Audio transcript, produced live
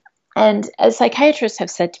And as psychiatrists have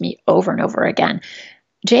said to me over and over again,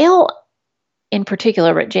 jail in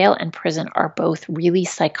particular, but jail and prison are both really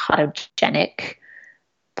psychotogenic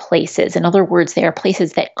places. In other words, they are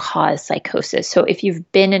places that cause psychosis. So if you've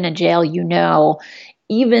been in a jail, you know,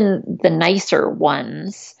 even the nicer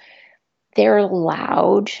ones, they're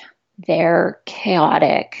loud, they're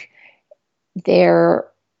chaotic, they're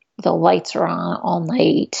the lights are on all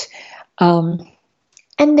night. Um,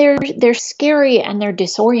 and they're scary and they're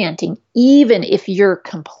disorienting, even if you're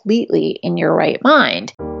completely in your right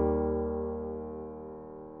mind.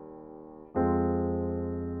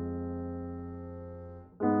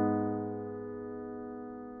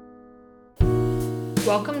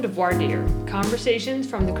 Welcome to Voir Dire, Conversations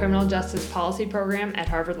from the Criminal Justice Policy Program at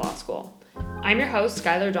Harvard Law School. I'm your host,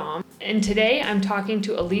 Skylar Dahm, and today I'm talking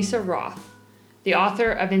to Alisa Roth, the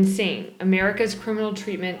author of Insane, America's Criminal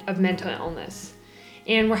Treatment of Mental Illness.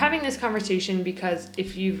 And we're having this conversation because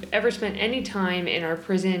if you've ever spent any time in our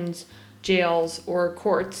prisons, jails, or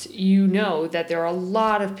courts, you know that there are a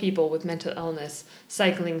lot of people with mental illness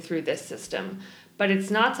cycling through this system. But it's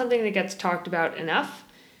not something that gets talked about enough.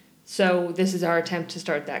 So this is our attempt to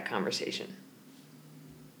start that conversation.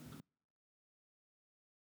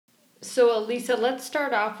 So Alisa, let's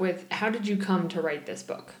start off with, how did you come to write this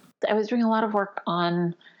book? I was doing a lot of work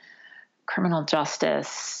on criminal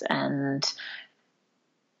justice and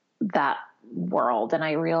that world. And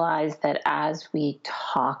I realized that as we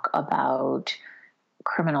talk about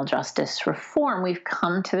criminal justice reform, we've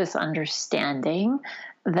come to this understanding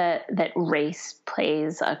that race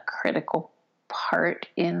plays a critical part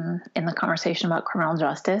in the conversation about criminal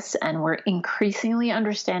justice. And we're increasingly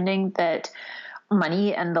understanding that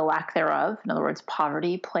money and the lack thereof, in other words,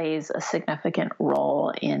 poverty, plays a significant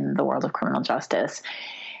role in the world of criminal justice.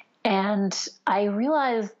 And I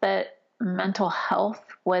realized that mental health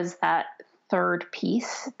was that third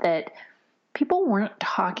piece that people weren't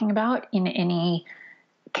talking about in any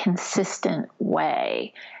consistent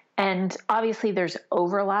way. And obviously there's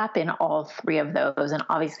overlap in all three of those. And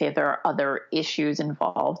obviously there are other issues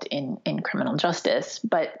involved in criminal justice.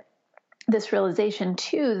 But this realization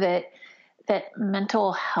too that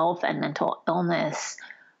mental health and mental illness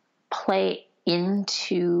play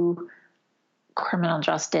into criminal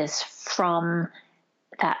justice from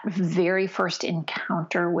that very first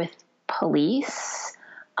encounter with police,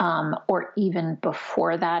 or even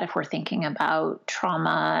before that, if we're thinking about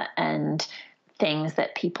trauma and things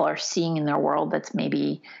that people are seeing in their world that's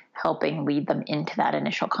maybe helping lead them into that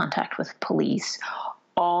initial contact with police,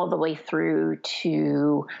 all the way through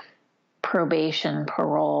to probation,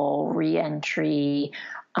 parole, reentry,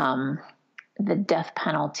 the death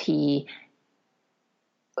penalty,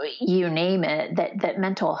 you name it, that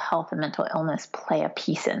mental health and mental illness play a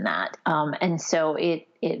piece in that. And so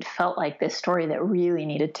it felt like this story that really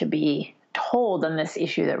needed to be told and this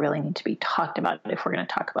issue that really needed to be talked about if we're going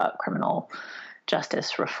to talk about criminal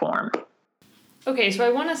justice reform. Okay, so I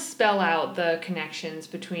want to spell out the connections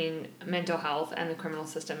between mental health and the criminal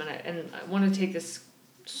system, and I want to take this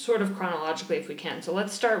sort of chronologically if we can. So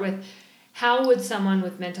let's start with, how would someone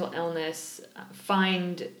with mental illness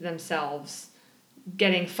find themselves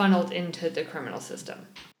getting funneled into the criminal system?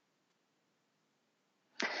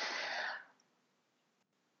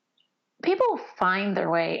 People find their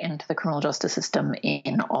way into the criminal justice system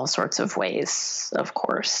in all sorts of ways, of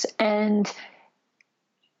course. And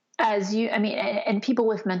and people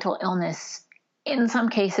with mental illness in some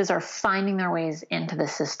cases are finding their ways into the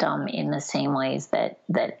system in the same ways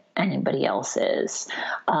that anybody else is.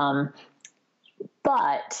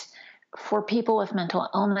 But for people with mental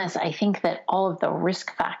illness, I think that all of the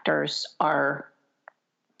risk factors are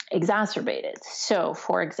exacerbated. So,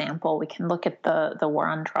 for example, we can look at the war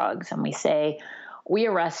on drugs and we say we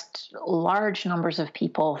arrest large numbers of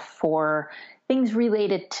people for things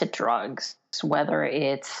related to drugs, whether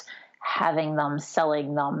it's having them,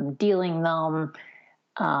 selling them, dealing them,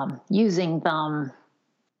 using them,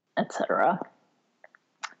 etc.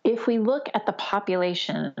 If we look at the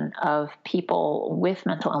population of people with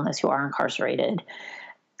mental illness who are incarcerated,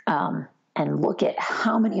 and look at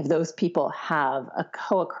how many of those people have a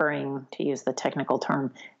co-occurring, to use the technical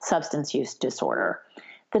term, substance use disorder,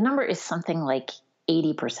 the number is something like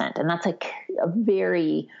 80%. And that's like a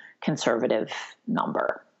very conservative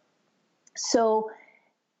number. So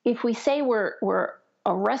if we say we're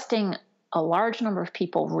arresting a large number of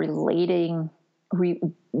people related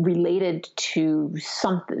to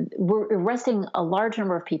something, we're arresting a large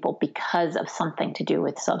number of people because of something to do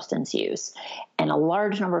with substance use, and a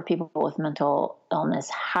large number of people with mental illness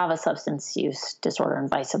have a substance use disorder and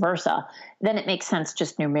vice versa, then it makes sense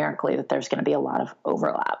just numerically that there's going to be a lot of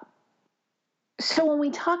overlap. So when we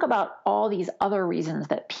talk about all these other reasons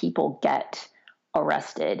that people get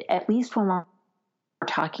arrested, at least when we're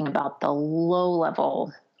talking about the low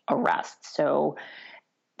level arrests, so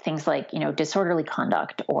things like, disorderly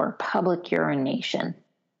conduct or public urination,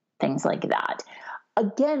 things like that.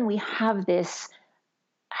 Again, we have this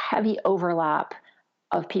heavy overlap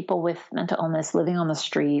of people with mental illness living on the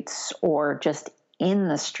streets or just in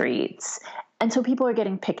the streets. And so people are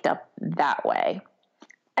getting picked up that way.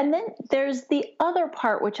 And then there's the other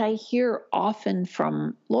part, which I hear often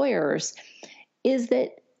from lawyers, is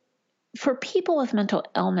that for people with mental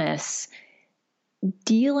illness,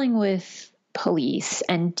 dealing with police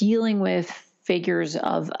and dealing with figures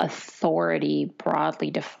of authority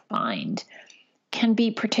broadly defined can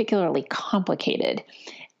be particularly complicated.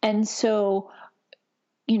 And so,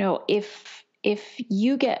 if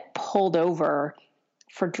you get pulled over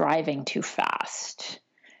for driving too fast,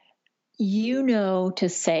 to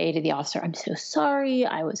say to the officer, I'm so sorry,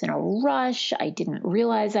 I was in a rush, I didn't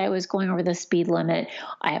realize I was going over the speed limit,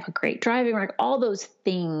 I have a great driving record, all those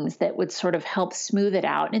things that would sort of help smooth it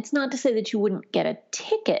out. And it's not to say that you wouldn't get a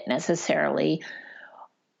ticket necessarily,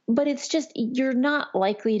 but it's just you're not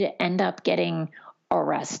likely to end up getting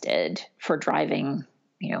arrested for driving,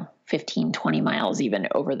 15, 20 miles even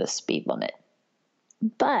over the speed limit.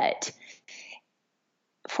 But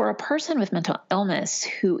for a person with mental illness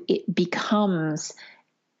who it becomes,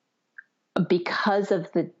 because of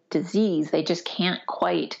the disease, they just can't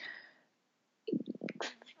quite,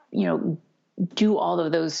 do all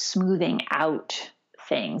of those smoothing out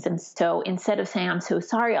things. And so instead of saying, I'm so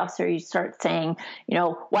sorry, officer, you start saying,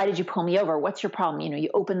 why did you pull me over? What's your problem? You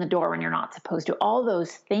open the door when you're not supposed to, all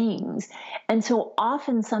those things. And so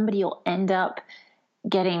often somebody will end up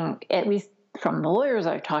getting, at least from the lawyers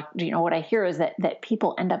I've talked, what I hear is that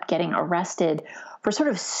people end up getting arrested for sort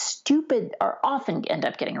of stupid, or often end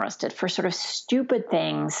up getting arrested for sort of stupid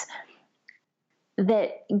things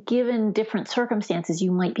that, given different circumstances,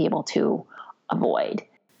 you might be able to avoid.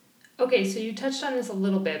 Okay, so you touched on this a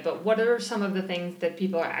little bit, but what are some of the things that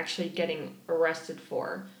people are actually getting arrested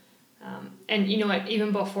for? And you know what,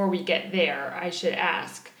 even before we get there, I should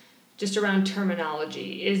ask, just around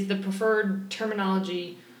terminology, is the preferred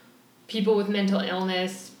terminology people with mental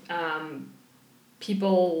illness,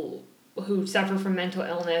 people who suffer from mental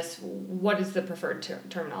illness? What is the preferred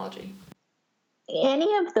terminology?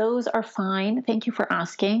 Any of those are fine. Thank you for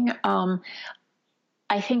asking.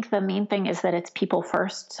 I think the main thing is that it's people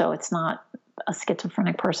first. So it's not a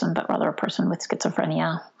schizophrenic person, but rather a person with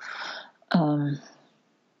schizophrenia,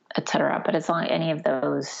 et cetera. But as long as any of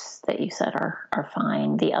those that you said are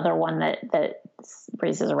fine. The other one that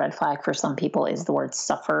raises a red flag for some people is the word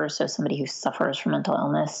suffer. So somebody who suffers from mental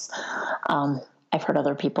illness. I've heard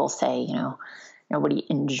other people say, nobody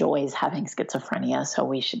enjoys having schizophrenia, so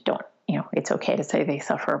we don't, it's okay to say they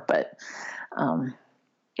suffer, but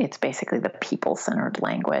it's basically the people-centered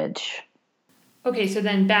language. Okay, so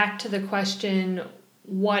then back to the question,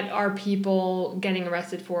 what are people getting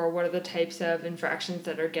arrested for? What are the types of infractions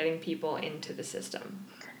that are getting people into the system?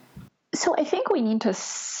 So I think we need to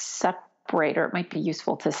separate, or it might be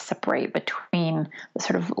useful to separate between the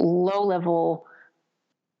sort of low-level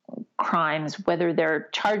crimes, whether they're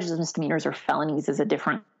charges of misdemeanors or felonies is a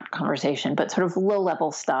different conversation, but sort of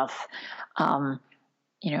low-level stuff,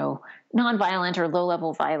 nonviolent or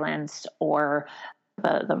low-level violence, or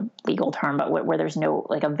the legal term, but where there's no,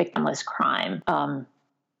 like, a victimless crime,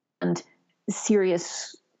 and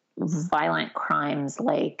serious violent crimes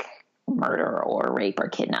like murder or rape or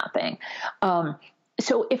kidnapping.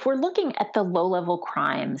 So if we're looking at the low-level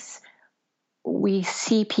crimes, we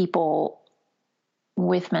see people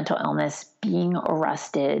with mental illness being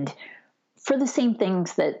arrested for the same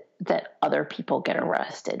things that other people get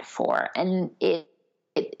arrested for. And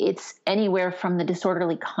it's anywhere from the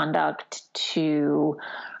disorderly conduct to,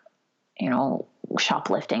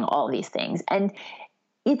 shoplifting, all these things. And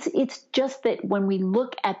it's just that when we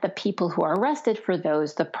look at the people who are arrested for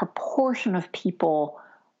those, the proportion of people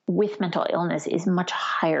with mental illness is much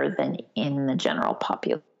higher than in the general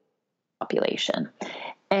population.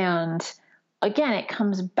 And again, it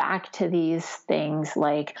comes back to these things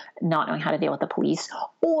like not knowing how to deal with the police,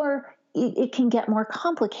 or it can get more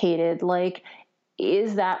complicated. Like,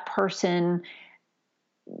 is that person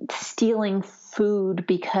stealing food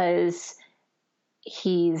because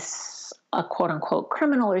he's a quote unquote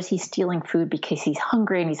criminal, or is he stealing food because he's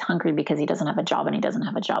hungry, and he's hungry because he doesn't have a job, and he doesn't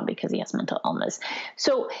have a job because he has mental illness?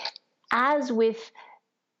 So as with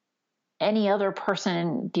any other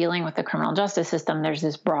person dealing with the criminal justice system, there's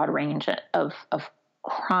this broad range of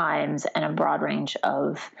crimes and a broad range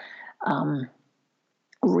of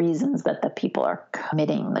reasons that the people are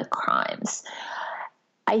committing the crimes.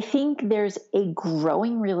 I think there's a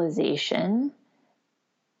growing realization,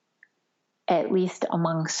 at least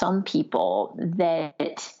among some people,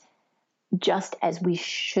 that just as we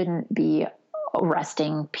shouldn't be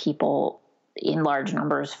arresting people in large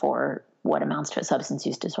numbers for what amounts to a substance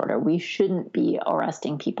use disorder, we shouldn't be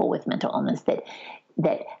arresting people with mental illness,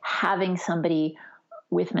 that having somebody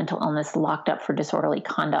with mental illness locked up for disorderly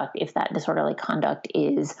conduct, if that disorderly conduct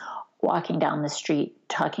is walking down the street,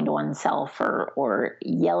 talking to oneself, or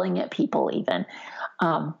yelling at people even,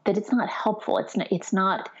 that it's not helpful. It's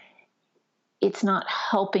not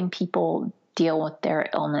helping people deal with their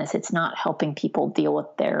illness. It's not helping people deal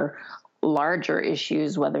with their larger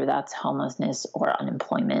issues, whether that's homelessness or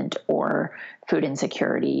unemployment or food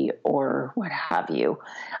insecurity or what have you.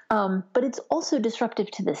 But it's also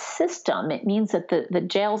disruptive to the system. It means that the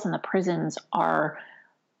jails and the prisons are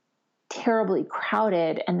terribly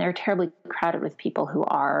crowded, and they're terribly crowded with people who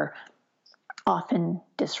are often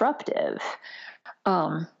disruptive.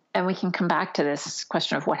 And we can come back to this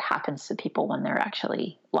question of what happens to people when they're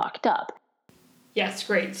actually locked up. Yes,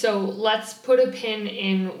 great. So let's put a pin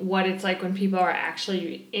in what it's like when people are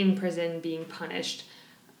actually in prison being punished.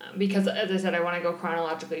 Because, as I said, I want to go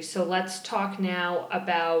chronologically. So let's talk now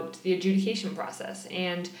about the adjudication process,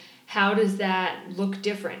 and how does that look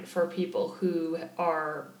different for people who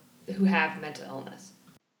have mental illness?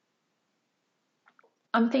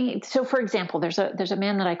 I'm thinking, so for example, there's a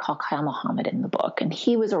man that I call Kyle Muhammad in the book, and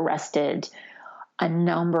he was arrested a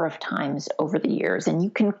number of times over the years. And you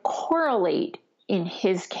can correlate in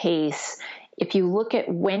his case, if you look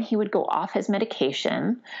at when he would go off his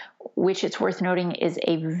medication, which it's worth noting is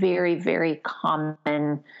a very, very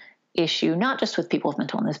common issue, not just with people with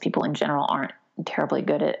mental illness. People in general aren't terribly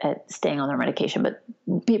good at staying on their medication, but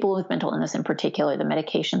people with mental illness in particular, the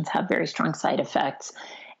medications have very strong side effects,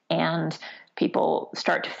 and people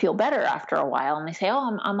start to feel better after a while, and they say,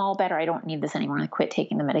 oh, I'm all better. I don't need this anymore. I quit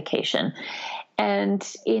taking the medication. And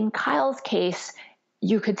in Kyle's case,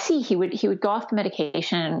 you could see he would go off the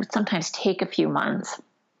medication and would sometimes take a few months,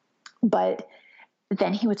 but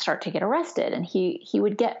then he would start to get arrested, and he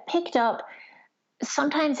would get picked up.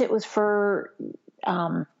 Sometimes it was for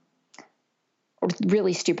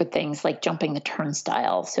really stupid things like jumping the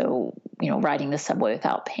turnstile. So, riding the subway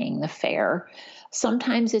without paying the fare.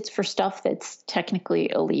 Sometimes it's for stuff that's technically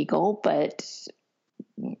illegal, but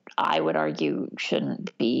I would argue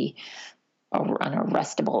shouldn't be an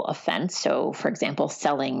arrestable offense. So, for example,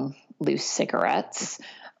 selling loose cigarettes.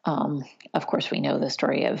 Of course, we know the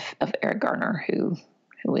story of Eric Garner, who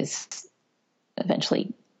was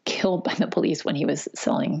eventually killed by the police when he was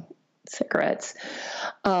selling cigarettes.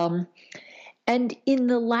 And in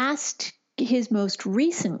his most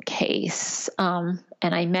recent case, and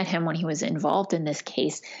I met him when he was involved in this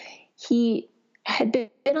case, he had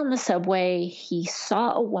been on the subway. He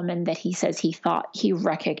saw a woman that he says he thought he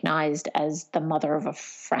recognized as the mother of a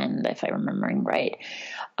friend, if I'm remembering right.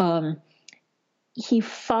 He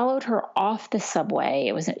followed her off the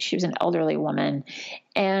subway. She was an elderly woman.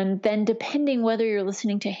 And then, depending whether you're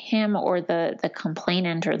listening to him or the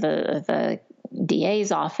complainant or the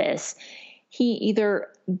DA's office, he either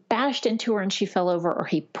bashed into her and she fell over, or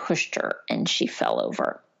he pushed her and she fell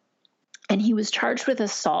over. And he was charged with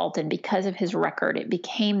assault, and because of his record, it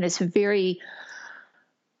became this very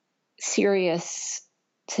serious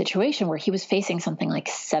situation where he was facing something like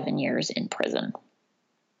 7 years in prison.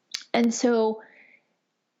 And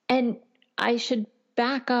I should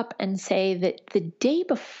back up and say that the day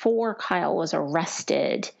before Kyle was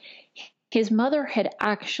arrested, his mother had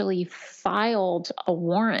actually filed a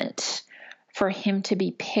warrant for him to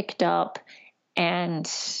be picked up and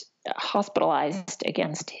hospitalized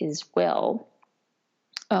against his will,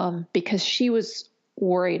 because she was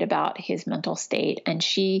worried about his mental state, and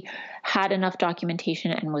she had enough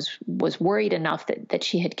documentation and was worried enough that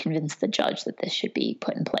she had convinced the judge that this should be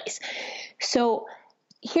put in place. So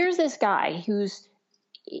here's this guy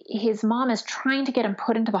his mom is trying to get him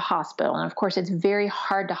put into the hospital. And of course, it's very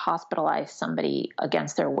hard to hospitalize somebody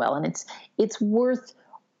against their will. And it's worth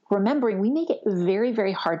remembering, we make it very,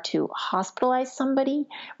 very hard to hospitalize somebody.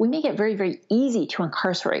 We make it very, very easy to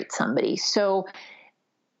incarcerate somebody. So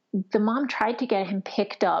the mom tried to get him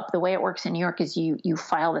picked up. The way it works in New York is you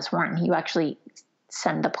file this warrant and you actually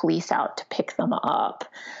send the police out to pick them up.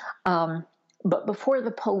 But before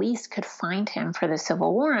the police could find him for the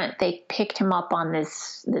civil warrant, they picked him up on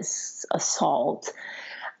this assault.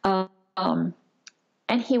 And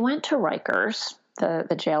he went to Rikers,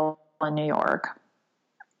 the jail in New York.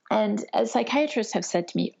 And as psychiatrists have said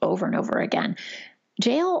to me over and over again,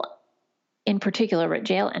 jail in particular, but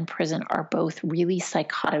jail and prison are both really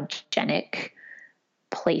psychotogenic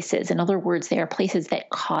places. In other words, they are places that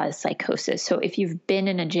cause psychosis. So if you've been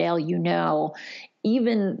in a jail, you know,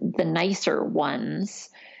 even the nicer ones,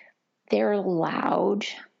 they're loud,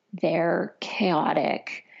 they're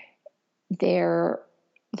chaotic, the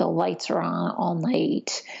lights are on all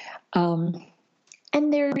night.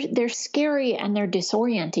 And they're scary and they're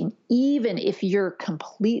disorienting, even if you're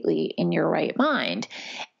completely in your right mind.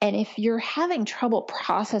 And if you're having trouble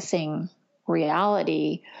processing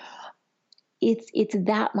reality, it's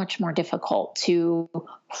that much more difficult to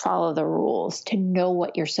follow the rules, to know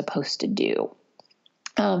what you're supposed to do.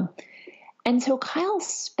 And so Kyle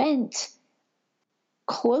spent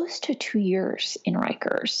close to 2 years in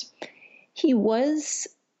Rikers. He was,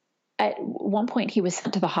 at one point, he was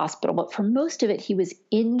sent to the hospital, but for most of it, he was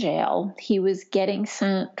in jail. He was getting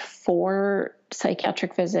sent for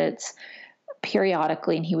psychiatric visits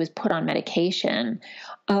periodically, and he was put on medication.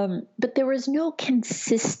 But there was no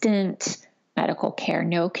consistent medical care,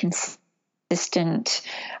 no consistent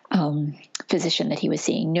physician that he was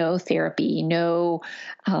seeing, no therapy, and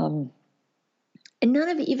none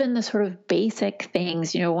of even the sort of basic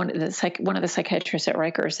things. You know, one of the psychiatrists at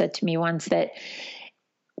Rikers said to me once that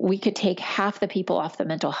we could take half the people off the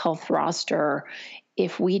mental health roster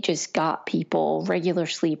if we just got people regular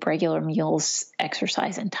sleep, regular meals,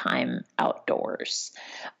 exercise, and time outdoors.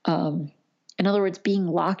 In other words, being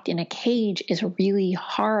locked in a cage is really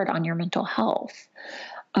hard on your mental health.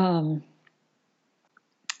 And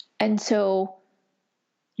so,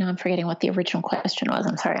 now I'm forgetting what the original question was.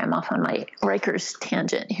 I'm sorry, I'm off on my Rikers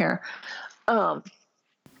tangent here.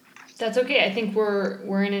 That's okay. I think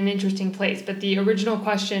we're in an interesting place. But the original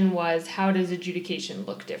question was, how does adjudication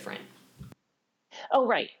look different? Oh,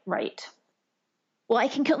 right. Well,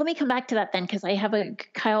 let me come back to that then, because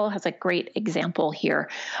Kyle has a great example here.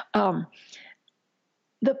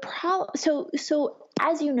 The problem. So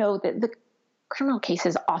as you know, the criminal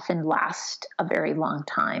cases often last a very long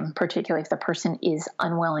time, particularly if the person is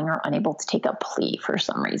unwilling or unable to take a plea for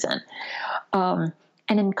some reason. And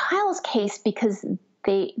in Kyle's case, because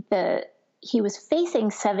he was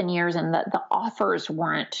facing 7 years and the offers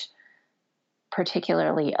weren't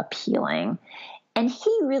particularly appealing, and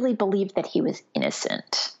he really believed that he was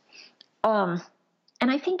innocent. And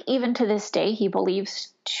I think even to this day, he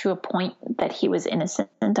believes to a point that he was innocent.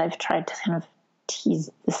 I've tried to kind of tease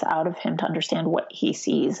this out of him to understand what he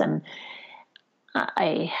sees, and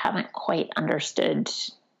I haven't quite understood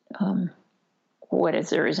what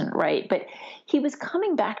is or isn't right. But he was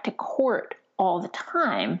coming back to court all the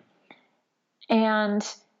time, and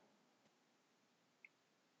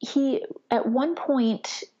he at one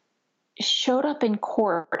point showed up in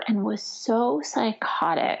court and was so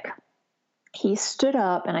psychotic. He stood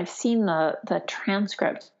up, and I've seen the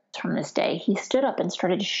transcript from this day. He stood up and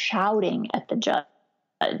started shouting at the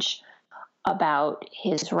judge about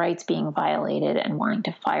his rights being violated and wanting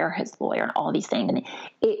to fire his lawyer and all these things. And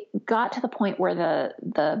it got to the point where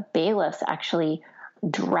the bailiffs actually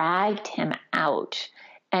dragged him out.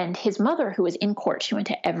 And his mother, who was in court, she went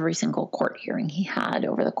to every single court hearing he had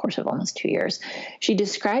over the course of almost 2 years. She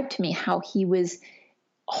described to me how he was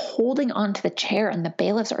holding onto the chair and the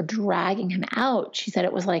bailiffs are dragging him out. She said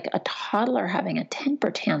it was like a toddler having a temper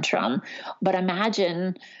tantrum. But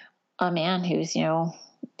imagine a man who's,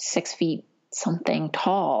 6 feet something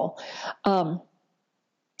tall. And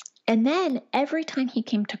then every time he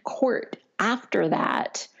came to court after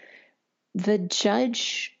that, the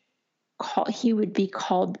judge he would be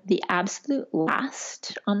called the absolute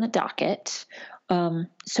last on the docket.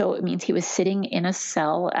 So it means he was sitting in a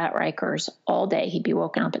cell at Rikers all day. He'd be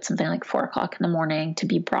woken up at something like 4:00 in the morning to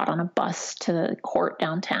be brought on a bus to the court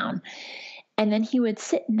downtown. And then he would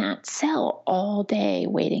sit in that cell all day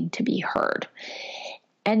waiting to be heard.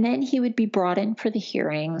 And then he would be brought in for the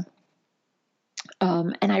hearing.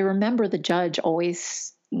 And I remember the judge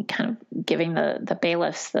always kind of giving the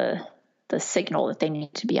bailiffs the signal that they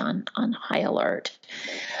need to be on high alert.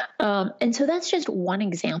 And so that's just one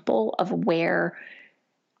example of where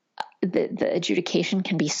the adjudication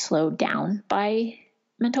can be slowed down by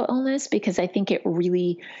mental illness, because I think it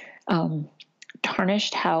really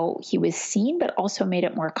tarnished how he was seen, but also made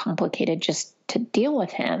it more complicated just to deal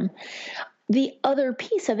with him. The other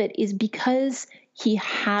piece of it is because he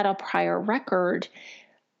had a prior record,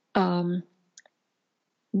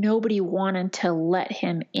 nobody wanted to let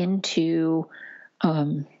him into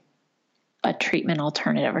a treatment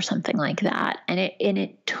alternative or something like that. And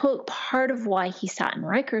it took, part of why he sat in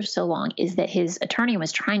Rikers so long is that his attorney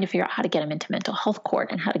was trying to figure out how to get him into mental health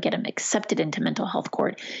court and how to get him accepted into mental health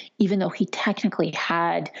court, even though he technically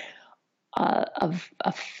had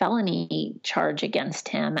a felony charge against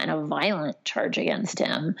him and a violent charge against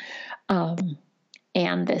him,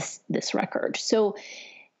 and this record. So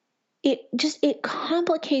it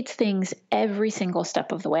complicates things every single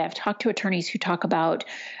step of the way. I've talked to attorneys who talk about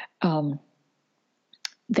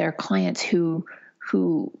their clients who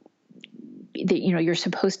you're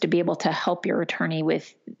supposed to be able to help your attorney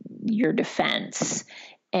with your defense,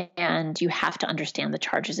 and you have to understand the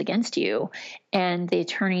charges against you. And the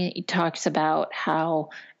attorney talks about how,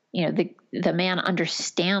 the man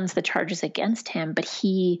understands the charges against him, but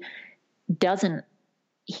he doesn't,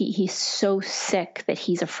 he's so sick that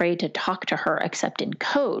he's afraid to talk to her except in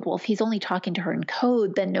code. Well, if he's only talking to her in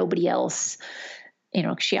code, then nobody else,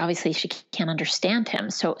 she can't understand him.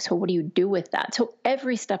 So what do you do with that? So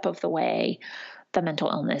every step of the way, the mental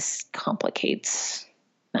illness complicates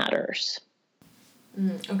matters.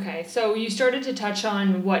 Okay, so you started to touch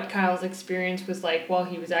on what Kyle's experience was like while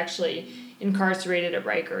he was actually incarcerated at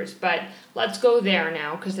Rikers, but let's go there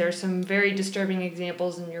now, because there are some very disturbing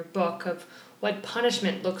examples in your book of what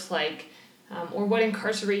punishment looks like, or what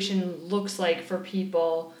incarceration looks like for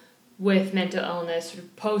people with mental illness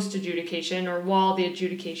post-adjudication or while the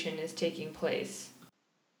adjudication is taking place.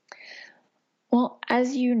 Well,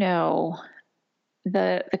 as you know,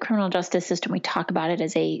 the criminal justice system, we talk about it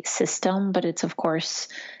as a system, but it's, of course,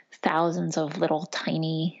 thousands of little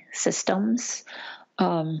tiny systems.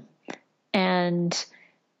 And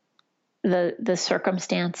the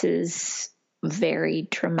circumstances vary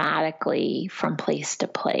dramatically from place to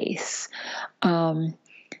place.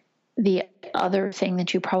 The other thing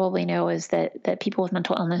that you probably know is that people with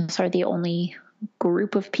mental illness are the only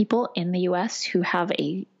group of people in the U.S. who have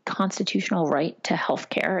a constitutional right to health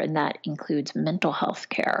care, and that includes mental health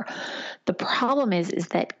care. The problem is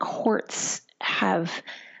that courts have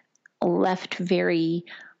left very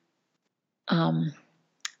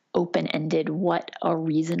open-ended what a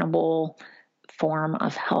reasonable form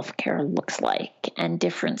of health care looks like, and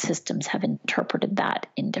different systems have interpreted that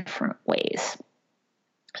in different ways.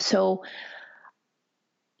 So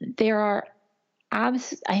I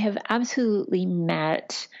have absolutely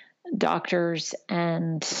met doctors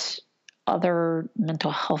and other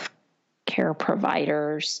mental health care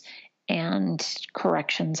providers and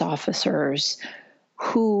corrections officers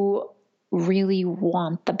who really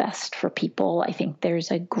want the best for people. I think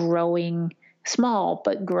there's a small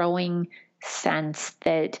but growing sense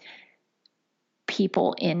that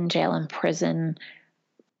people in jail and prison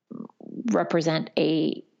represent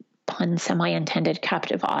a pun semi-intended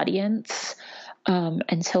captive audience.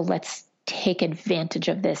 And so let's take advantage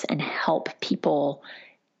of this and help people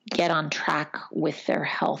get on track with their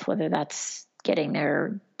health, whether that's getting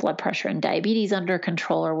their blood pressure and diabetes under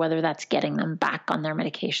control, or whether that's getting them back on their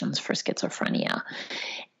medications for schizophrenia.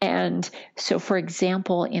 And so, for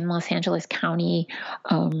example, in Los Angeles County,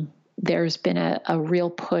 there's been a real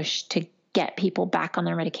push to get people back on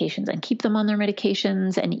their medications and keep them on their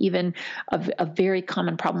medications. And even a very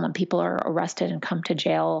common problem when people are arrested and come to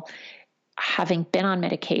jail, having been on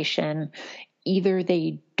medication, either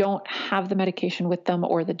they don't have the medication with them,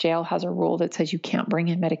 or the jail has a rule that says you can't bring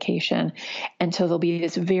in medication. And so there'll be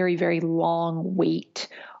this very, very long wait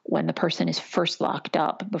when the person is first locked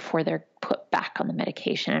up before they're put back on the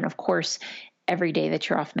medication. And of course, every day that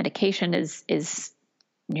you're off medication is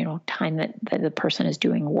time that the person is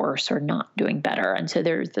doing worse or not doing better. And so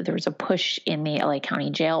there was a push in the LA County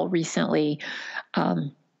Jail recently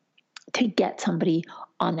to get somebody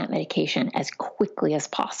on that medication as quickly as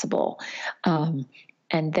possible.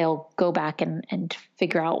 And they'll go back and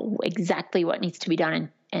figure out exactly what needs to be done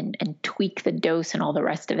and tweak the dose and all the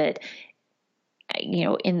rest of it, in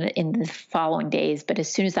the following days. But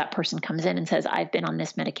as soon as that person comes in and says, I've been on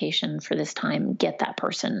this medication for this time, get that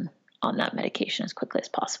person on that medication as quickly as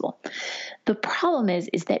possible. The problem is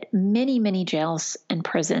that many, many jails and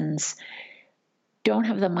prisons don't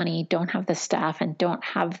have the money, don't have the staff, and don't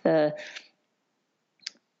have the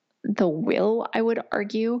will, I would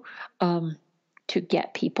argue, to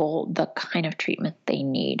get people the kind of treatment they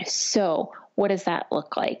need. So what does that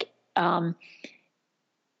look like? In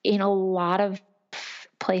a lot of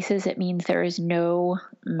places, it means there is no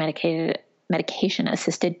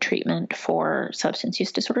medication-assisted treatment for substance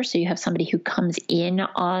use disorder. So you have somebody who comes in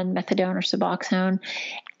on methadone or Suboxone,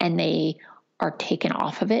 and they are taken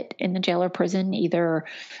off of it in the jail or prison, either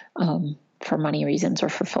for money reasons or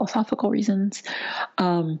for philosophical reasons.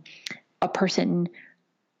 A person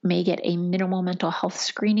may get a minimal mental health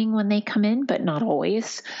screening when they come in, but not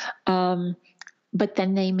always. But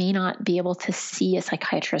then they may not be able to see a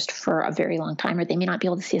psychiatrist for a very long time, or they may not be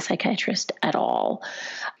able to see a psychiatrist at all.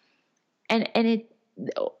 And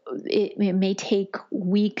it may take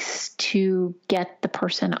weeks to get the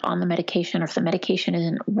person on the medication. Or if the medication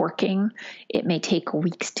isn't working, it may take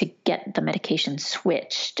weeks to get the medication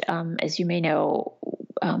switched. As you may know,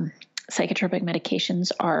 psychotropic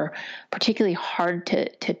medications are particularly hard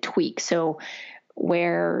to tweak. So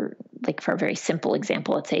where, like for a very simple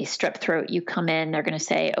example, let's say strep throat, you come in, they're going to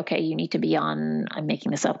say, okay, you need to be on, I'm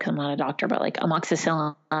making this up because I'm not a doctor, but like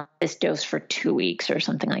amoxicillin, this dose for 2 weeks or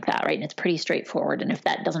something like that, right? And it's pretty straightforward. And if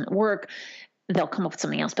that doesn't work, they'll come up with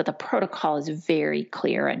something else. But the protocol is very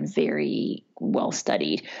clear and very well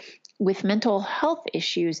studied. With mental health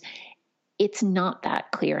issues, it's not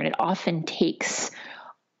that clear. And it often takes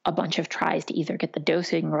a bunch of tries to either get the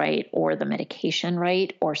dosing right or the medication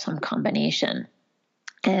right or some combination.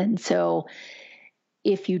 And so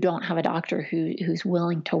if you don't have a doctor who's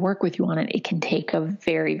willing to work with you on it, it can take a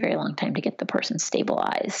very, very long time to get the person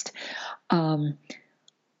stabilized.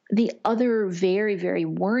 The other very, very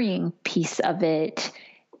worrying piece of it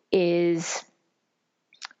is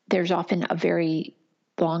there's often a very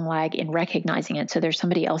long lag in recognizing it. So there's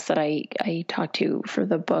somebody else that I talked to for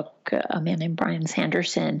the book, a man named Brian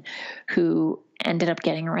Sanderson, who ended up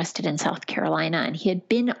getting arrested in South Carolina, and he had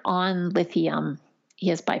been on lithium. He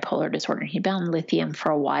has bipolar disorder. He'd been on lithium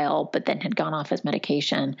for a while, but then had gone off his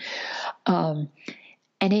medication. And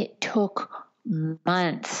it took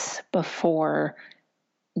months before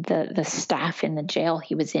the staff in the jail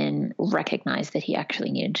he was in recognized that he actually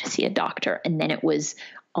needed to see a doctor. And then it was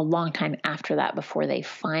a long time after that before they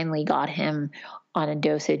finally got him on a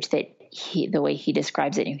dosage that the way he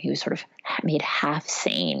describes it, he was sort of made half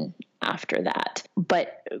sane after that.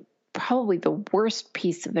 But probably the worst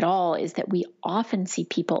piece of it all is that we often see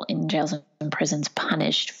people in jails and prisons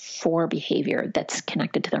punished for behavior that's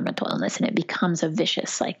connected to their mental illness, and it becomes a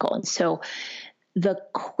vicious cycle. And so the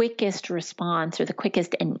quickest response, or the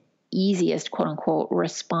quickest and easiest, quote unquote,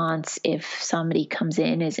 response if somebody comes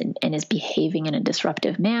in and is behaving in a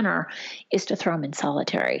disruptive manner, is to throw them in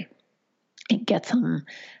solitary. It gets them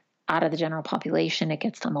out of the general population. It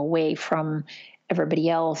gets them away from everybody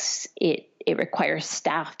else. It requires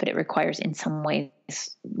staff, but it requires in some ways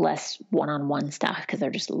less one-on-one staff because they're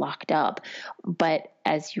just locked up. But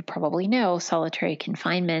as you probably know, solitary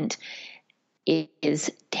confinement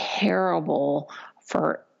is terrible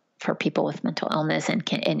for people with mental illness and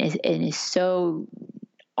is so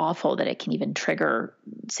awful that it can even trigger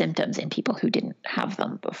symptoms in people who didn't have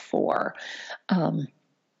them before.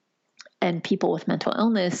 And people with mental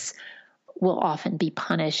illness will often be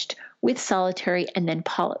punished with solitary and then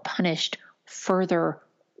punished further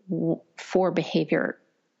for behavior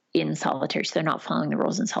in solitary. So they're not following the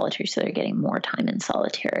rules in solitary, so they're getting more time in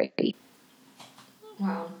solitary.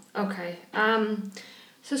 Wow. Okay.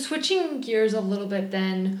 So switching gears a little bit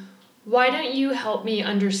then, why don't you help me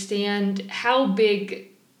understand how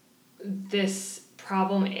big this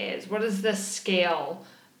problem is? What is the scale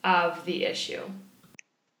of the issue?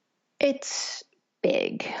 It's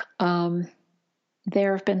big.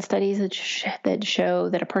 There have been studies that show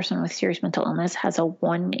that a person with serious mental illness has a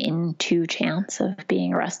 1 in 2 chance of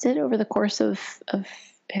being arrested over the course of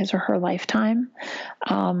his or her lifetime,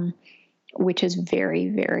 which is very,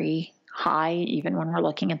 very high, even when we're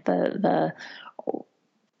looking at the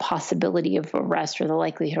possibility of arrest or the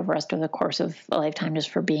likelihood of arrest over the course of a lifetime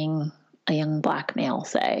just for being a young Black male,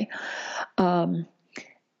 say.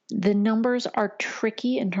 The numbers are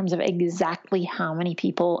tricky in terms of exactly how many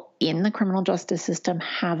people in the criminal justice system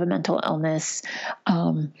have a mental illness,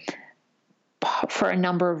 for a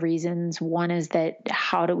number of reasons. One is that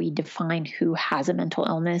how do we define who has a mental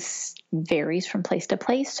illness varies from place to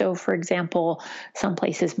place. So, for example, some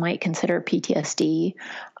places might consider PTSD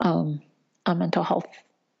a mental health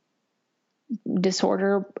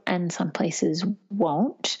disorder, and some places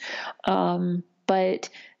won't. But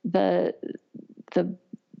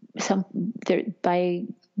by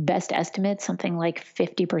best estimates, something like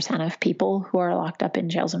 50% of people who are locked up in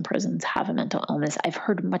jails and prisons have a mental illness. I've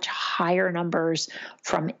heard much higher numbers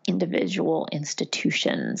from individual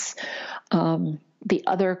institutions. The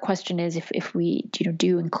other question is if we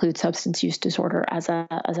do include substance use disorder as a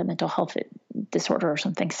mental health disorder or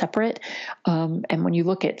something separate. And when you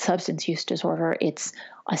look at substance use disorder, it's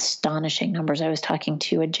astonishing numbers. I was talking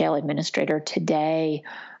to a jail administrator today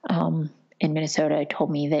in Minnesota, told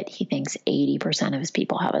me that he thinks 80% of his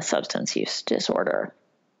people have a substance use disorder.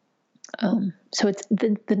 So it's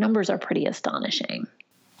the numbers are pretty astonishing.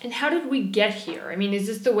 And how did we get here? I mean, is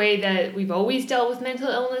this the way that we've always dealt with mental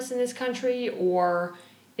illness in this country, or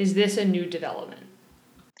is this a new development?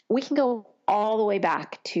 We can go all the way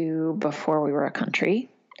back to before we were a country.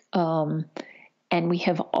 And we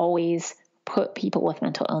have always put people with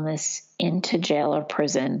mental illness into jail or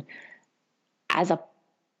prison as a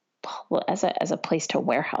place to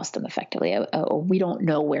warehouse them effectively. We don't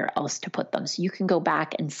know where else to put them. So you can go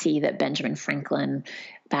back and see that Benjamin Franklin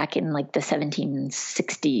back in like the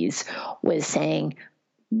 1760s was saying,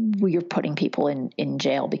 we're putting people in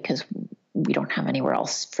jail because we don't have anywhere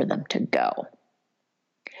else for them to go.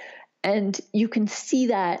 And you can see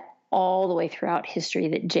that all the way throughout history,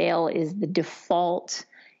 that jail is the default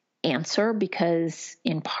answer because,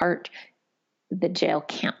 in part, the jail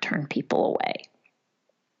can't turn people away.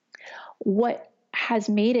 What has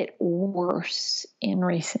made it worse in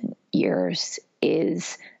recent years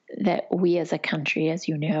is that we as a country, as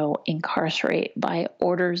you know, incarcerate by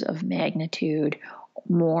orders of magnitude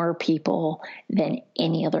more people than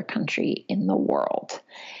any other country in the world.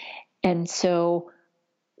 And so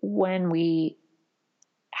when we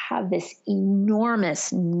have this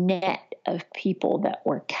enormous net of people that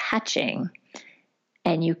we're catching,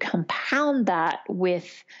 and you compound that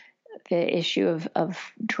with the issue of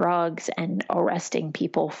drugs and arresting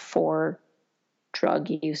people for drug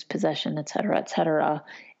use, possession, et cetera,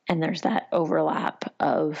 and there's that overlap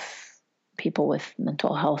of people with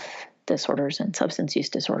mental health disorders and substance use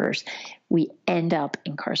disorders, we end up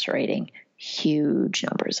incarcerating huge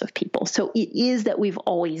numbers of people. So it is that we've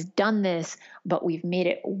always done this, but we've made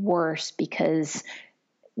it worse because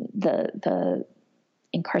the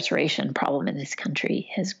incarceration problem in this country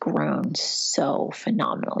has grown so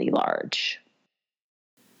phenomenally large.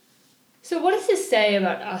 So what does this say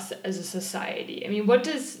about us as a society? I mean, what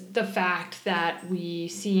does the fact that we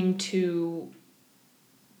seem to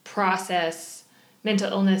process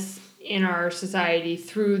mental illness in our society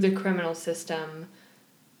through the criminal system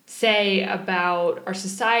say about our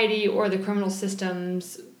society or the criminal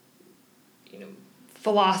system's,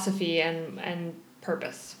 philosophy and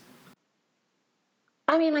purpose?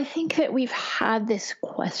 I mean, I think that we've had this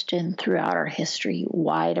question throughout our history.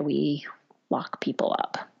 Why do we lock people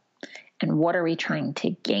up? And what are we trying to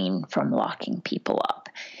gain from locking people up?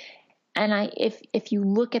 And if you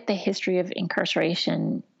look at the history of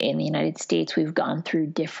incarceration in the United States, we've gone through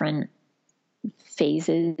different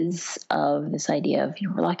phases of this idea of,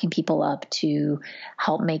 we're locking people up to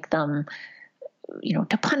help make them,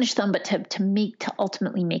 to punish them, but to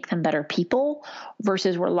ultimately make them better people,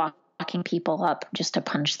 versus we're locking people up just to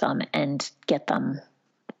punish them and get them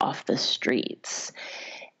off the streets.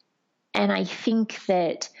 And I think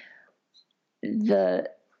that the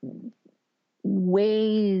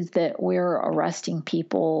ways that we're arresting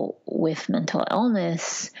people with mental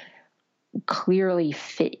illness clearly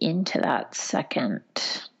fit into that second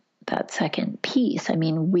piece. I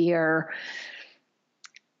mean, we're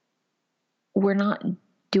not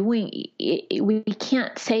doing it. We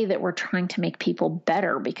can't say that we're trying to make people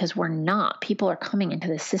better, because we're not. People are coming into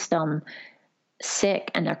the system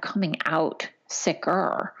sick and they're coming out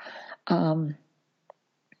sicker. And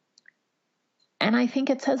I think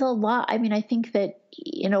it says a lot. I mean, I think that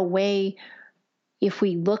in a way, if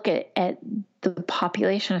we look at the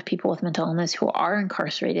population of people with mental illness who are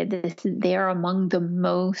incarcerated, they are among the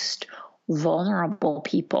most vulnerable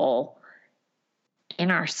people in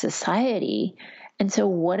our society. And so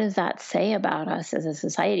what does that say about us as a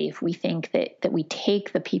society if we think that we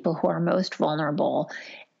take the people who are most vulnerable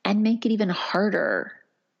and make it even harder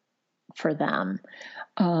for them?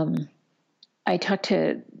 I talked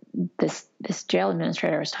to this jail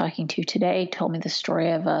administrator I was talking to today, told me the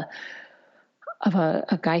story of a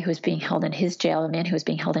guy who was being held in his jail, a man who was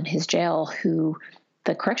being held in his jail, who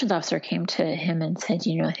the corrections officer came to him and said,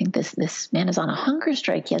 I think this man is on a hunger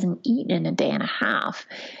strike. He hasn't eaten in a day and a half.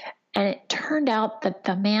 And it turned out that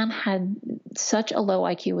the man had such a low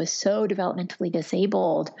IQ, was so developmentally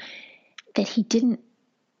disabled, that he didn't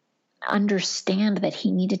understand that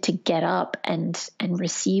he needed to get up and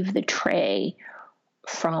receive the tray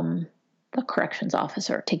from the corrections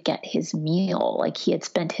officer to get his meal. Like, he had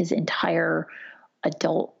spent his entire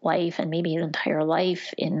adult life and maybe his entire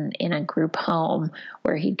life in a group home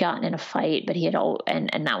where he'd gotten in a fight, but he had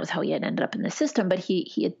and that was how he had ended up in the system. But he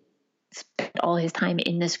had spent all his time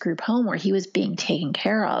in this group home where he was being taken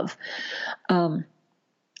care of.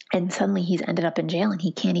 And suddenly he's ended up in jail and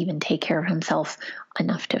he can't even take care of himself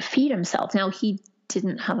enough to feed himself. Now, he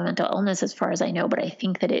didn't have a mental illness as far as I know, but I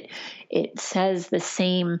think that it says the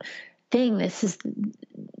same thing.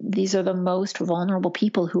 These are the most vulnerable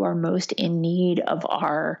people who are most in need of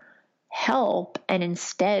our help. And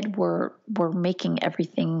instead we're making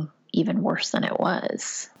everything even worse than it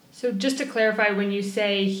was. So just to clarify, when you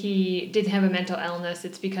say he didn't have a mental illness,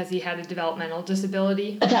 it's because he had a developmental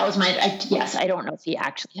disability? That was yes, I don't know if he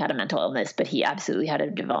actually had a mental illness, but he absolutely had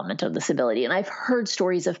a developmental disability. And I've heard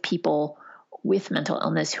stories of people with mental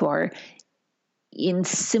illness who are in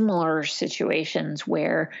similar situations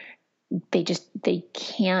where they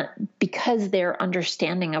can't, because their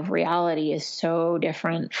understanding of reality is so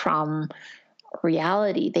different from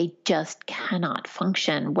reality, they just cannot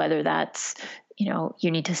function, whether that's,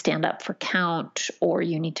 you need to stand up for count or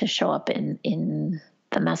you need to show up in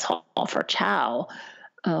the mess hall for chow.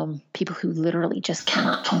 People who literally just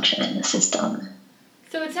cannot function in the system.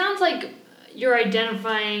 So it sounds like you're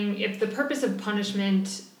identifying if the purpose of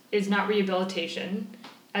punishment is not rehabilitation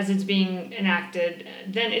as it's being enacted,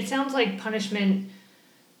 then it sounds like punishment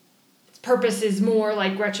purpose is more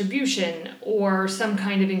like retribution or some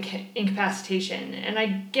kind of incapacitation. And I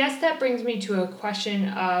guess that brings me to a question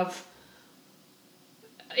of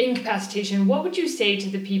incapacitation. What would you say to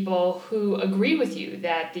the people who agree with you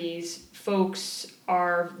that these folks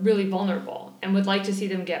are really vulnerable and would like to see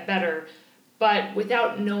them get better, but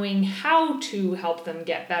without knowing how to help them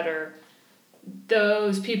get better,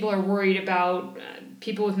 those people are worried about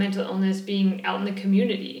people with mental illness being out in the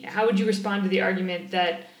community? How would you respond to the argument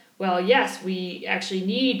that, well, yes, we actually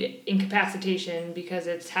need incapacitation because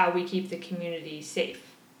it's how we keep the community safe?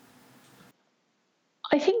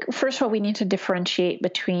 I think, first of all, we need to differentiate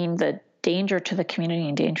between the danger to the community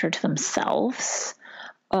and danger to themselves.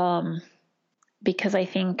 Because I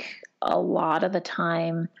think a lot of the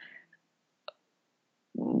time,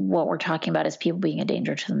 what we're talking about is people being a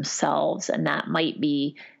danger to themselves, and that might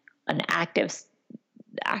be an act of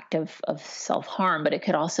self-harm, but it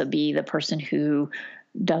could also be the person who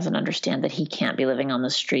doesn't understand that he can't be living on the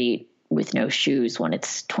street with no shoes when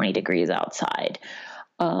it's 20 degrees outside.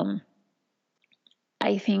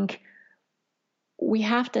 I think we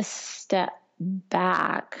have to step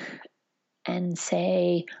back and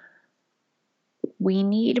say we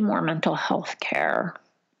need more mental health care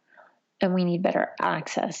and we need better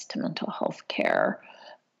access to mental health care.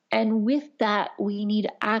 And with that, we need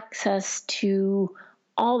access to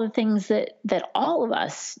all the things that all of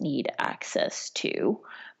us need access to,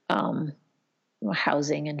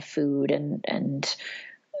 housing and food and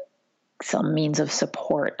some means of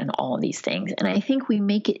support and all of these things. And I think we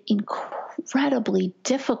make it incredibly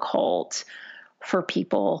difficult for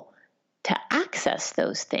people to access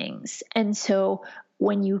those things. And so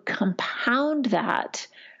when you compound that,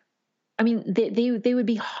 I mean, they would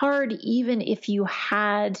be hard even if you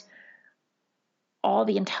had all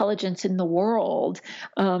the intelligence in the world.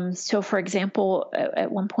 So for example,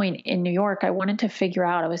 at one point in New York, I wanted to figure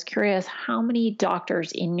out, I was curious how many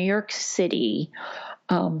doctors in New York City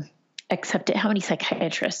accepted, how many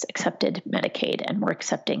psychiatrists accepted Medicaid and were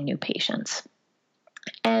accepting new patients.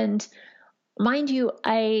 And mind you,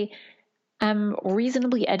 I am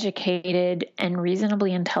reasonably educated and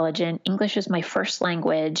reasonably intelligent. English is my first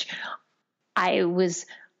language. I was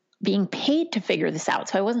being paid to figure this out.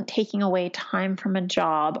 So I wasn't taking away time from a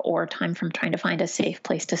job or time from trying to find a safe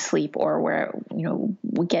place to sleep or where,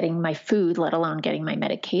 getting my food, let alone getting my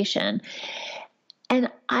medication. And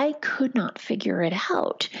I could not figure it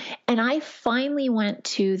out. And I finally went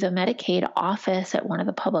to the Medicaid office at one of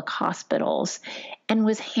the public hospitals and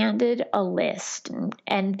was handed a list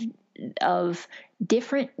and of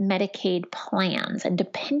different Medicaid plans. And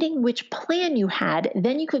depending which plan you had,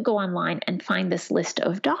 then you could go online and find this list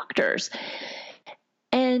of doctors.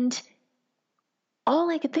 And all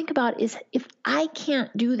I could think about is, if I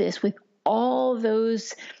can't do this with all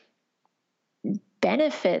those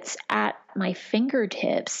benefits at my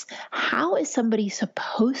fingertips, how is somebody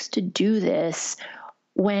supposed to do this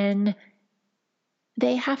when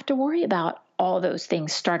they have to worry about all those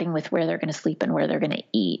things, starting with where they're going to sleep and where they're going to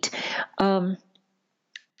eat?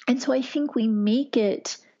 And so I think we make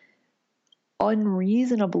it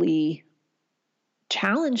unreasonably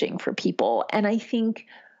challenging for people. And I think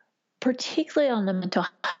particularly on the mental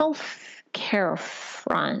health care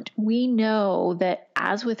front, we know that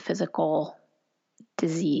as with physical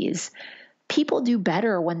disease, people do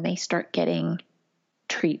better when they start getting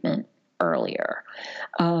treatment earlier.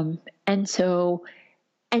 And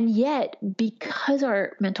yet, because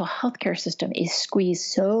our mental health care system is squeezed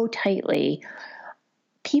so tightly,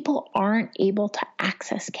 people aren't able to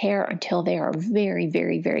access care until they are very,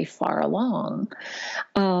 very, very far along.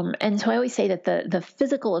 And so I always say that the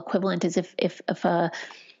physical equivalent is if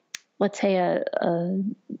let's say a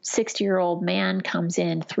 60-year-old man comes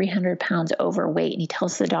in 300 pounds overweight and he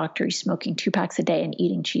tells the doctor he's smoking 2 packs a day and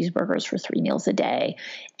eating cheeseburgers for 3 meals a day,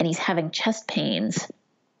 and he's having chest pains,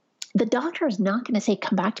 the doctor is not going to say,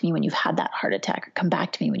 come back to me when you've had that heart attack or come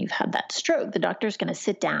back to me when you've had that stroke. The doctor is going to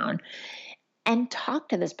sit down and talk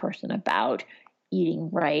to this person about eating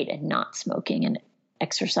right and not smoking and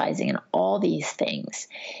exercising and all these things.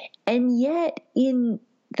 And yet in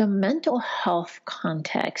the mental health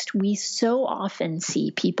context, we so often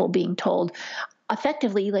see people being told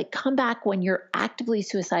effectively, like, come back when you're actively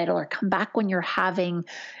suicidal, or come back when you're having,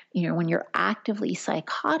 when you're actively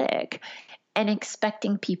psychotic, and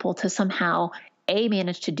expecting people to somehow A,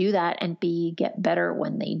 manage to do that, and B, get better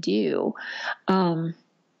when they do. And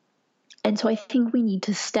so I think we need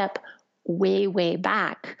to step way, way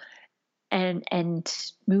back and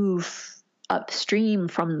move upstream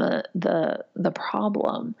from the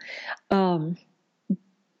problem.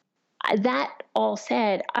 That all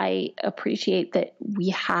said, I appreciate that we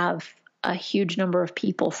have a huge number of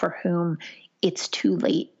people for whom it's too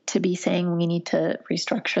late to be saying we need to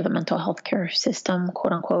restructure the mental health care system,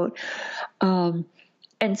 quote unquote. And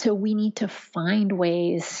so we need to find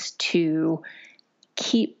ways to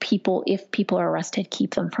keep people, if people are arrested,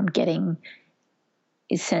 keep them from getting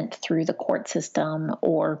sent through the court system,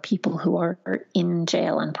 or people who are in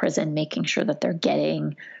jail and prison, making sure that they're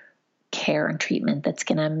getting care and treatment that's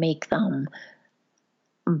going to make them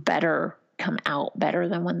better, come out better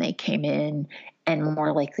than when they came in, and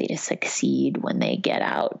more likely to succeed when they get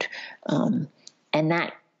out. And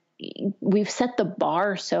that we've set the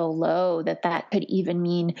bar so low that could even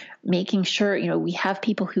mean making sure, we have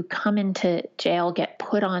people who come into jail, get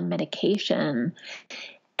put on medication,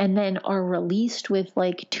 and then are released with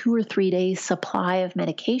like 2 or 3 days supply of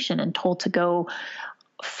medication and told to go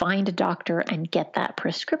find a doctor and get that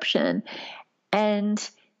prescription. And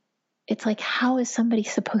it's like, how is somebody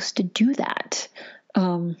supposed to do that?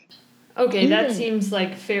 Okay, that seems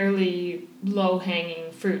like fairly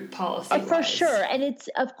low-hanging fruit policy. For sure. And it's,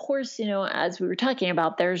 of course, as we were talking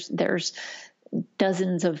about, there's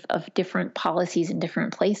dozens of different policies in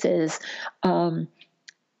different places.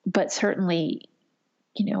 But certainly,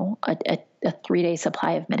 a 3-day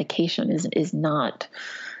supply of medication is not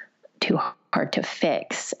too hard to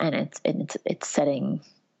fix. And it's setting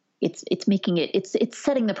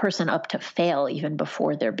the person up to fail even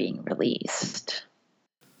before they're being released.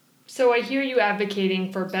 So I hear you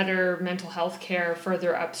advocating for better mental health care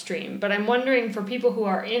further upstream, but I'm wondering, for people who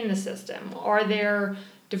are in the system, are there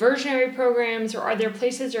diversionary programs, or are there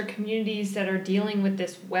places or communities that are dealing with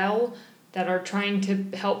this well, that are trying to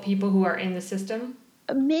help people who are in the system?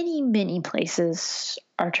 Many, many places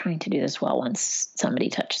are trying to do this well once somebody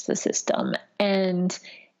touches the system. And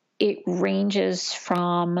it ranges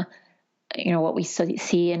from, what we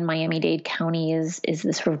see in Miami-Dade County is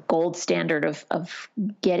the sort of gold standard of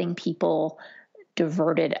getting people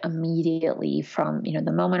diverted immediately from,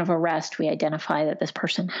 the moment of arrest. We identify that this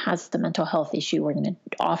person has the mental health issue. We're going to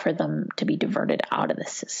offer them to be diverted out of the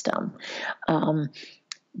system.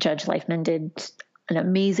 Judge Leifman did an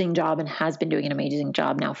amazing job and has been doing an amazing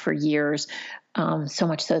job now for years, so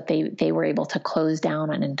much so that they were able to close down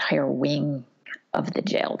an entire wing of the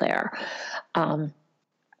jail there.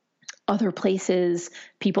 Other places,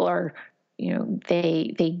 people are,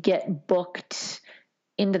 they get booked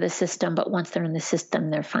into the system, but once they're in the system,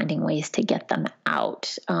 they're finding ways to get them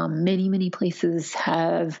out. Many, many places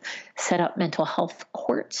have set up mental health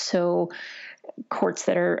courts, so courts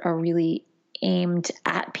that are really aimed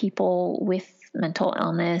at people with mental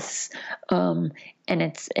illness, and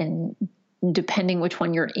depending which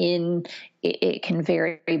one you're in, it can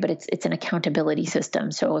vary, but it's an accountability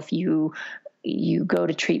system. So if you go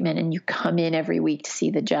to treatment and you come in every week to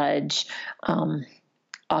see the judge,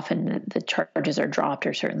 often the charges are dropped,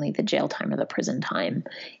 or certainly the jail time or the prison time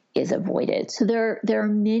is avoided. So there are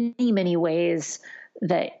many, many ways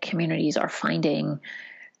that communities are finding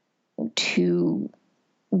to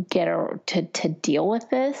to deal with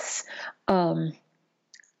this.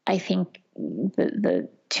 I think the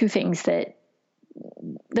two things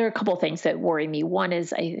there are a couple of things that worry me. One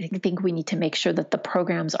is I think we need to make sure that the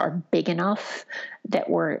programs are big enough that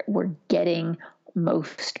we're getting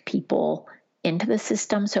most people into the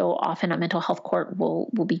system. So often a mental health court will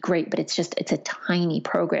be great, but it's a tiny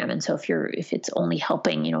program. And so if it's only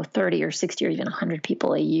helping, 30 or 60 or even 100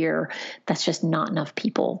 people a year, that's just not enough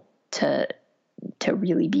people to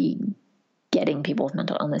really be getting people with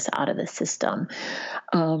mental illness out of the system.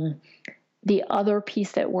 The other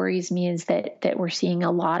piece that worries me is that we're seeing a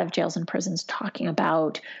lot of jails and prisons talking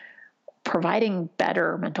about providing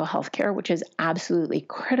better mental health care, which is absolutely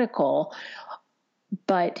critical,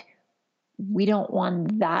 but we don't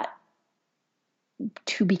want that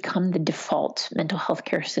to become the default mental health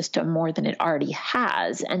care system more than it already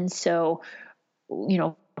has. And so,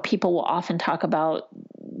 people will often talk about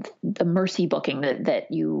the mercy booking, that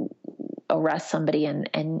you arrest somebody and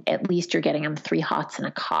at least you're getting them 3 hots and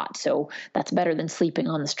a cot. So that's better than sleeping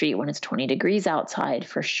on the street when it's 20 degrees outside,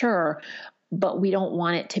 for sure. But we don't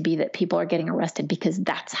want it to be that people are getting arrested because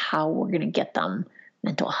that's how we're going to get them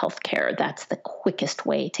mental health care. That's the quickest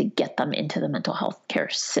way to get them into the mental health care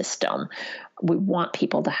system. We want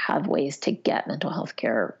people to have ways to get mental health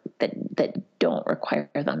care that don't require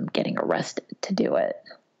them getting arrested to do it.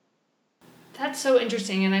 That's so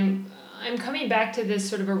interesting. And I'm coming back to this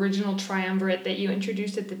sort of original triumvirate that you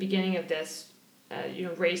introduced at the beginning of this,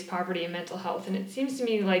 race, poverty, and mental health. And it seems to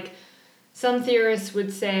me like some theorists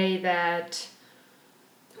would say that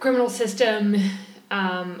the criminal system,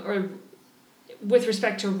 or with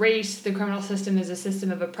respect to race, the criminal system is a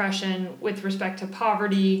system of oppression. With respect to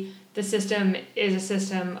poverty, the system is a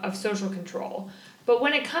system of social control. But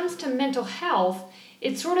when it comes to mental health,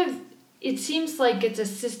 it seems like it's a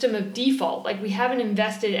system of default, like we haven't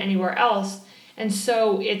invested anywhere else. And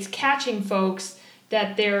so it's catching folks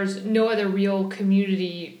that there's no other real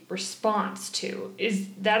community response to. Is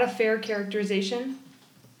that a fair characterization?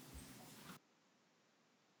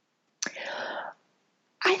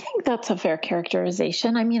 I think that's a fair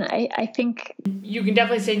characterization. I mean, I think you can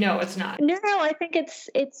definitely say no, it's not. No, I think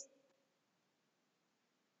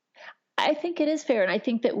I think it is fair. And I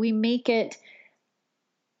think that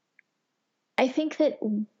I think that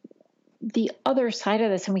the other side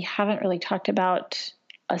of this, and we haven't really talked about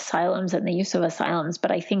asylums and the use of asylums,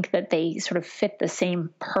 but I think that they sort of fit the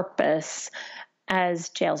same purpose as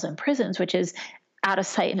jails and prisons, which is out of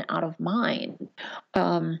sight and out of mind.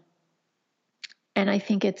 And I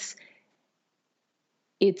think it's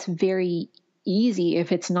very easy,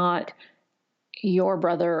 if it's not your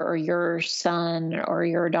brother or your son or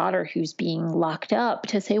your daughter who's being locked up,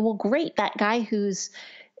 to say, well, great, that guy who's,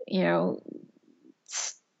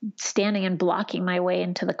 standing and blocking my way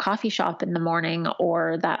into the coffee shop in the morning,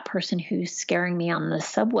 or that person who's scaring me on the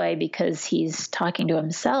subway because he's talking to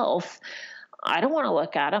himself, I don't want to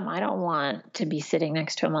look at him. I don't want to be sitting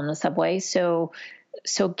next to him on the subway. So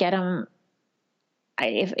get him.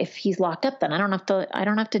 If he's locked up, then I don't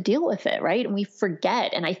have to deal with it. Right. And we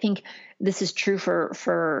forget. And I think this is true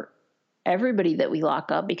for everybody that we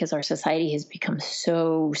lock up, because our society has become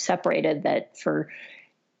so separated that for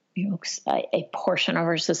a portion of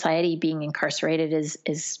our society, being incarcerated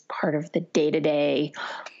is part of the day-to-day,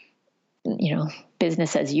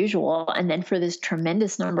 business as usual. And then for this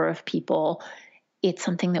tremendous number of people, it's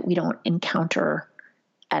something that we don't encounter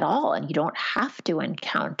at all, and you don't have to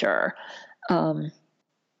encounter. And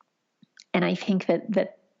I think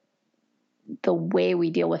that the way we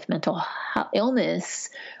deal with mental illness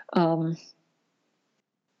kind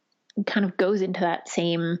of goes into that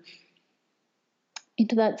same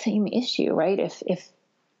issue, right?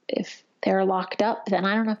 If they're locked up, then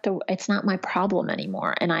I don't have to, it's not my problem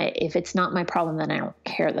anymore. And if it's not my problem, then I don't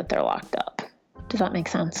care that they're locked up. Does that make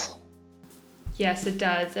sense? Yes, it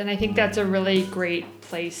does. And I think that's a really great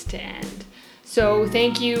place to end. So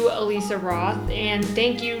thank you, Alisa Roth, and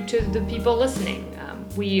thank you to the people listening.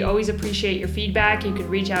 We always appreciate your feedback. You can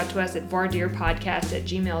reach out to us at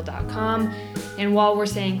vardirpodcast@gmail.com. And while we're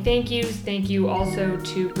saying thank you also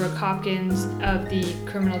to Brooke Hopkins of the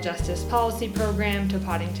Criminal Justice Policy Program, to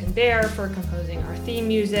Poddington Bear for composing our theme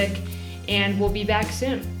music, and we'll be back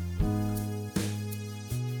soon.